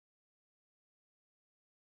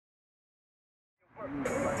Me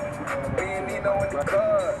and Nino in the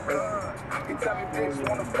club. He tell me bitch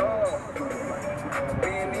wanna fuck. Me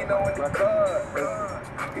and Nino in the club.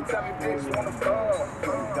 He tell me bitch wanna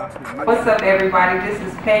fuck. What's up, everybody? This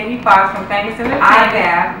is Peggy Foxx from Famous Entertainment. I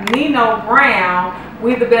have Nino Brown.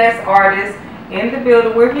 We're the best artists in the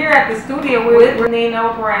building. We're here at the studio with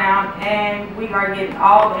Nino Brown, and we are getting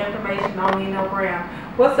all the information on Nino Brown.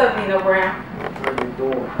 What's up, Nino Brown? How you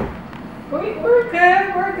doing? We're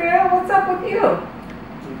good. We're good. What's up with you?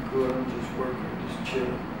 I'm good. I'm just working, just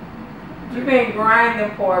chilling. You've been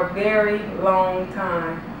grinding for a very long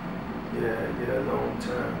time. Yeah, a long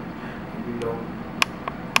time. You know,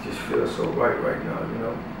 it just feels so right now. You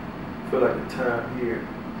know, I feel like the time here.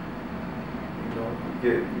 You know, you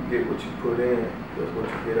get what you put in, that's what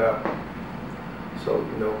you get out. So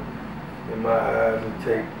you know, in my eyes, it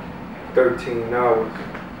take 13 hours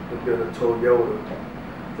to build a Toyota,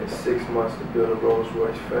 and 6 months to build a Rolls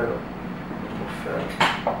Royce Phantom. I'm a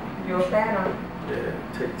Phantom. You're a Phantom? Yeah, it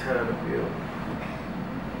take time to build.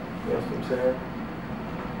 You know what I'm saying?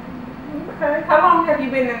 Okay. How long have you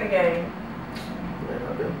been in the game? Man,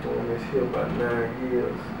 I've been doing this here about 9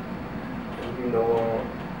 years. And you know,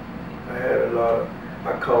 I had a lot of,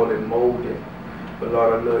 I call it molding, a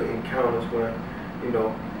lot of little encounters when, you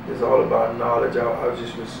know, it's all about knowledge. I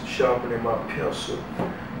just was sharpening my pencil.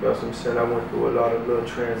 You know what I'm saying? I went through a lot of little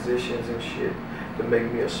transitions and shit to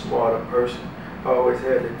make me a smarter person. I always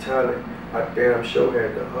had the talent. I damn sure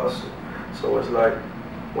had the hustle. So it's like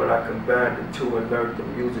when I combined the two and learned the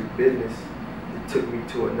music business, it took me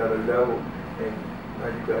to another level. And now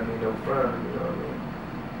you got Nino Brown, you know what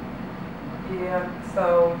I mean? Yeah,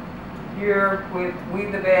 so you're with We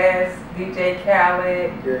The Best, DJ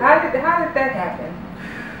Khaled. Yeah. How did that happen?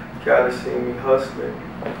 Khaled seen me hustling.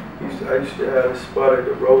 I used to have a spot at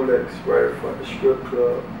the Rolex right in front of the strip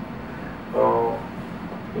club.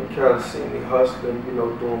 And Khaled seen me hustling, you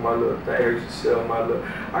know, doing my little thing. I used to sell my little.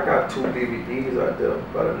 I got 2 DVDs out there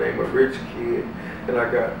by the name of Rich Kid, and I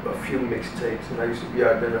got a few mixtapes, and I used to be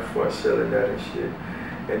out there in the front selling that and shit.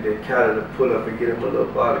 And then Khaled would pull up and get him a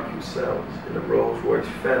little barbecue sandwich in the Rolls Royce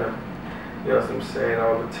Phantom. You know what I'm saying,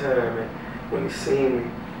 all the time. And when he seen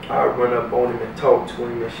me, I'd run up on him and talk to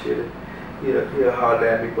him and shit. He'll holler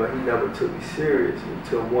at me, but he never took me serious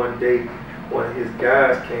until one day one of his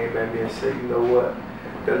guys came at me and said, you know what,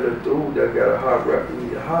 that little dude that got a hot record, you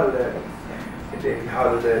need to holler at him. And then he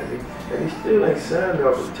hollered at me, and he still ain't signed me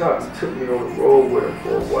off the top. He took me on the road with him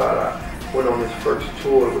for a while. I went on his first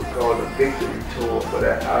tour. It was called the Victory Tour for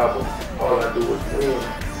that album. All I do was win.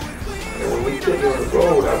 And when we took me on the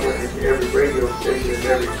road, I went into every radio station and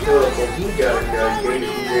every club. When he got in there, he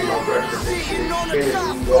gave my record and shit, spinning,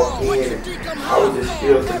 we walked in, and I was just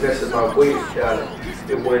still finessing my way to Khaled.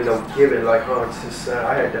 It wasn't no giving like Hunter's sign.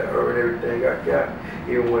 I had to earn everything I got.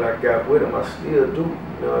 Even when I got with him, I still do,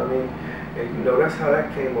 you know what I mean? And you know, that's how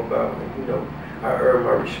that came about. And you know, I earned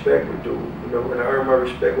my respect with dude, you know, and I earned my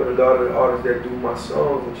respect with a lot of the artists that do my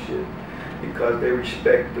songs and shit, because they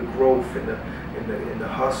respect the growth and the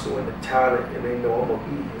hustle and the talent, and they know I'm gonna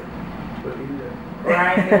be here. Believe that.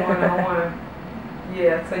 Grinding 101.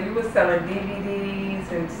 Yeah, so you were selling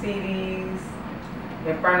DVDs and CDs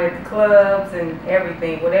in front of the clubs and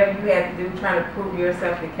everything, whatever you had to do trying to prove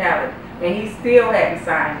yourself to Khaled. And he still hadn't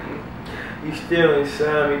signed you. He still ain't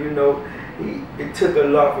signed me, you know. It took a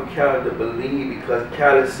lot for Khaled to believe, because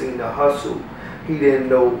Khaled seen the hustle. He didn't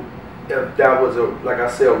know if that was like I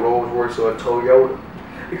said, a Rolls Royce or a Toyota.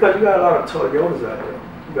 Because you got a lot of Toyotas out there.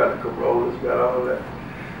 You got the Corollas, you got all that.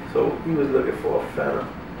 So he was looking for a Phantom.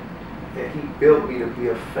 And he built me to be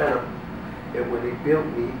a Phantom. And when he built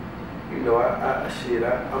me, you know,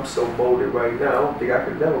 I'm so molded right now, I don't think I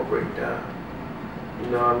could never break down. You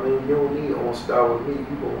know what I mean? You don't need on star with me.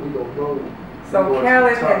 We gonna roll. So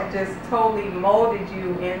Khaled has just totally molded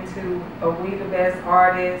you into a We The Best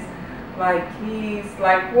artist. Like he's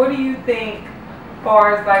like, what do you think? As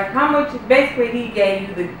far as like how much basically he gave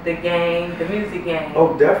you the game, the music game?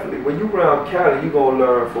 Oh, definitely. When you around Khaled, you're going to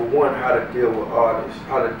learn, for one, how to deal with artists,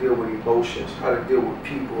 how to deal with emotions, how to deal with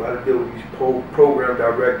people, how to deal with these program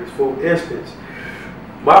directors. For instance,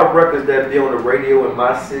 my records that be on the radio in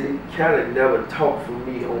my city, Khaled never talked for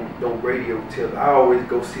me on radio till I always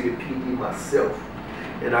go see the PD myself.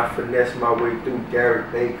 And I finesse my way through Gary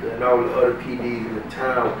Baker and all the other PDs in the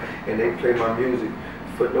town, and they play my music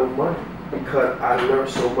for no money. Because I learned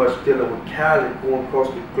so much dealing with Khaled, going across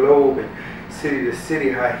the globe and city to city,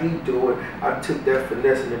 how he do it. I took that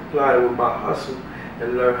finesse and applied it with my hustle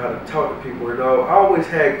and learned how to talk to people. And I always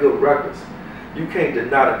had good records. You can't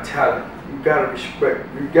deny the talent. You gotta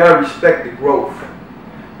respect the growth.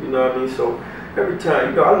 You know what I mean? So every time,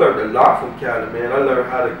 you know, I learned a lot from Khaled, man. I learned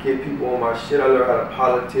how to get people on my shit. I learned how to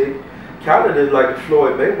politic. Khaled is like the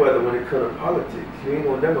Floyd Mayweather when it comes to politics. You ain't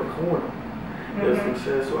gonna never corner him. You know what I'm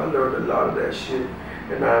saying? So I learned a lot of that shit,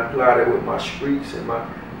 and I applied it with my streets and my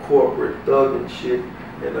corporate thug and shit.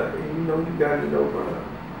 And you know, you got Nino Brown.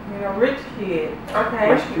 You know, rich kid.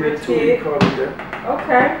 Okay. Rich kid too, call it that.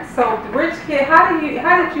 Okay. So the rich kid, how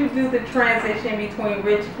did you do the transition between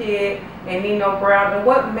Rich Kid and Nino Brown, and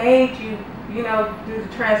what made you, you know, do the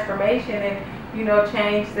transformation and, you know,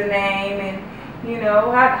 change the name, and, you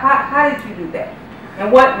know, how did you do that?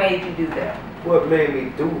 And what made you do that? What made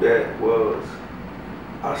me do that was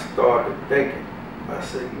I started thinking. I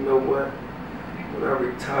said, you know what? When I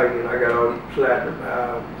retire and I got all these platinum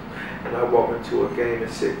albums, and I walk into a game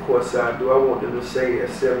and sit courtside, do I want them to say at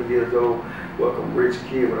 7 years old, welcome Rich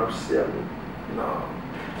Kid when I'm 70? No.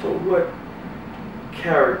 So what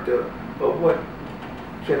character or what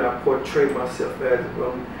can I portray myself as?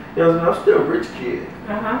 You know, I'm still a rich kid,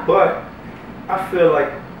 but I feel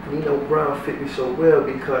like Nino Brown fit me so well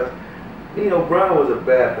because Nino Brown was a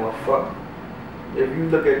bad motherfucker. If you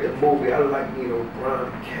look at the movie, I like Nino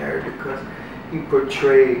Brown, the character, because he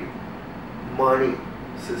portrayed money,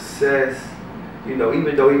 success, you know,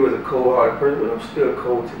 even though he was a cold-hearted person, but I'm still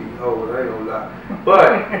cold to these hoes, I ain't gonna lie. But,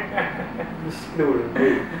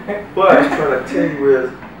 but I'm trying to tell you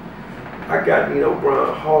is, I got Nino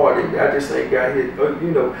Brown hard, and I just ain't got his,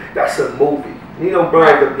 you know, that's a movie. Nino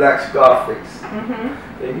Brown is the Black Scarface. And,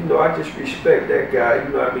 you know, I just respect that guy, you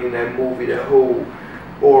know what I mean, that movie, that whole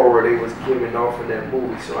aura they was giving off in that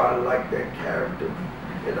movie, so I like that character,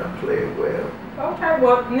 and I play it well. Okay,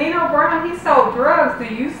 well, Nino Brown, he sold drugs. Do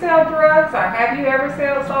you sell drugs, or have you ever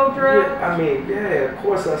sold drugs? Yeah, I mean, yeah, of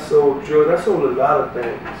course I sold drugs. I sold a lot of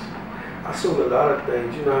things.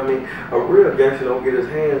 You know what I mean? A real gangster don't get his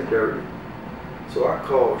hands dirty. So I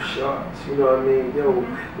call shots, you know what I mean? Yo,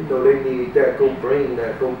 you know, they need that, go bring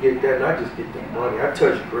that, go get that, and I just get the money. I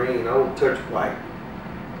touch green, I don't touch white.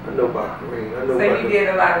 I know about green. I know so about you did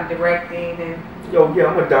a lot of directing and... Yo, yeah,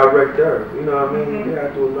 I'm a director, you know what I mean? Yeah, I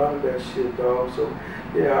do a lot of that shit, dog. So,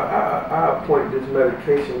 yeah, I appoint this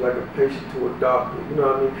medication like a patient to a doctor, you know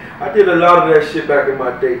what I mean? I did a lot of that shit back in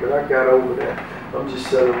my day, but I got over that. I'm just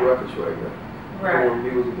selling records right now. Right. Doing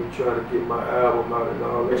music and trying to get my album out and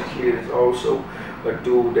all. This kid is also a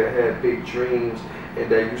dude that had big dreams and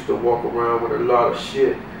that used to walk around with a lot of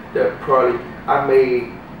shit that probably I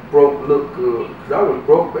made broke look good, because I was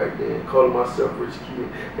broke back then, calling myself Rich Kid,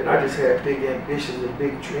 and I just had big ambitions and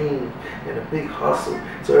big dreams and a big hustle.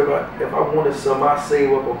 So if I wanted something, I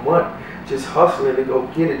save up a month just hustling to go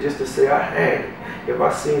get it just to say I had it. If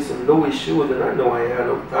I seen some Louis shoes and I know I ain't had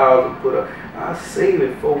no $1,000 put up, I save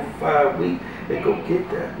it 4 or 5 weeks and go get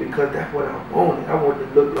that, because that's what I wanted. I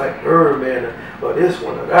wanted to look like Birdman or this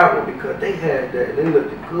one or that one, because they had that and they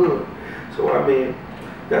looked good. So I mean,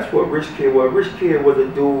 that's what Rich Kid was. Rich Kid was a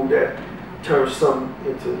dude that turned something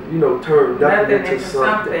into, you know, turned nothing into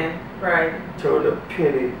something. Right. Turned a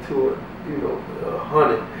penny to a, you know,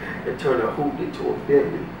 100, and turned a hoop into a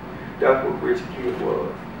Bentley. That's what Rich Kid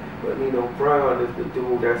was. But Nino Brown is the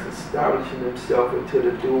dude that's establishing himself into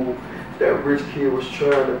the dude that Rich Kid was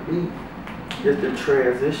trying to be. It's the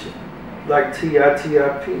transition. Like T.I.P.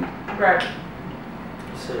 Right.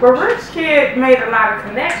 But Rich Kid made a lot of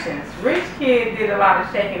connections. Rich Kid did a lot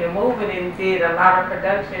of shaking and moving and did a lot of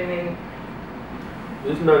production, and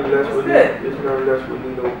it's nothing less with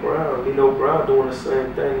Nino Brown. Nino Brown doing the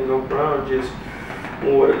same thing. Nino Brown just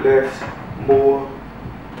more or less more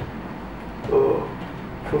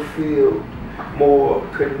fulfilled, more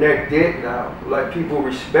connected now. Like people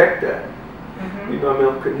respect that. You know what I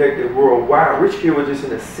mean? I'm connected worldwide. Rich Kid was just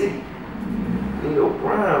in the city. Nino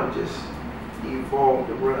Brown just evolved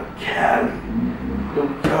around Cali, New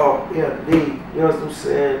York, LA, you know what I'm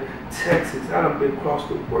saying? Texas. I done been across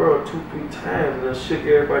the world 2-3 times and I shook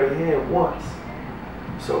everybody's hand once.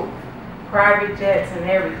 So private jets and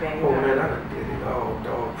everything. Oh man, I done did it all,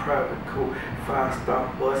 dog. Private cool,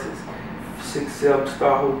 5-star buses,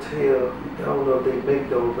 6-7-star hotel. I don't know if they make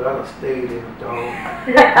those, but I done stayed in them, dog.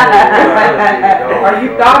 Or you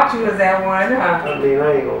thought you was that one, huh? I mean, I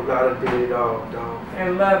ain't gonna lie, I did it all, dog.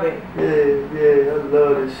 And love it. Yeah, I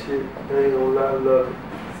love this shit. I ain't gonna lie, I love it.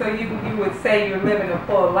 So you would say you're living a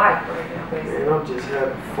full life right now, basically? Man, I'm just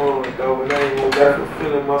having fun, dog, and I ain't gonna lie,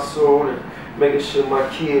 fulfilling my soul and making sure my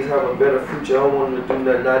kids have a better future. I don't want them to do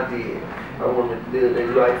nothing I did. I want them to live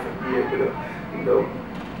their life and be able to, you know,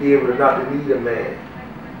 be able to not to need a man.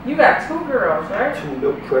 You got 2 girls, right? 2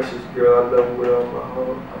 little precious girls. I love them with all my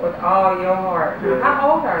heart. With all your heart. Yeah.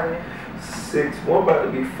 How old are they? 6. One about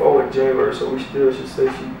to be 4 in January, so we still should say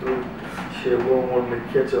she's 3. Shit, we don't want them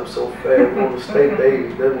to catch up so fast. We want to stay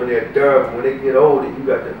babies. That's when they're durable. When they get older, you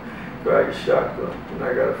got to drive your shotgun. And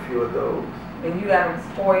I got a few of those. And you got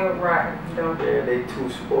them spoiled right, don't you? Yeah, they too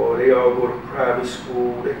spoiled. They all go to private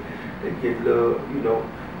school. They get little, you know,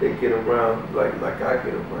 they get around like I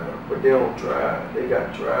get around. But they don't drive. They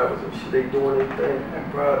got drivers and shit. They doing their thing.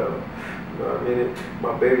 I'm proud of them. You know what I mean?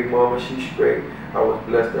 My baby mama, she's straight. I was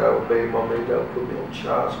blessed to have a baby mama. They never put me on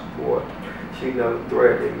child support. She never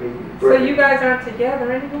threatened me. So you guys aren't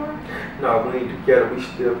together anymore? No, we ain't together. We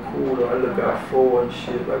still cool though. I look out for her and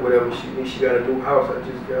shit. Like whatever she needs. She got a new house. I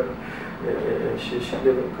just got her. And shit, she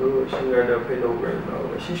living good. She ain't got to pay no rent and all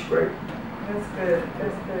that. She's straight. That's good.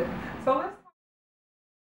 That's good. So let's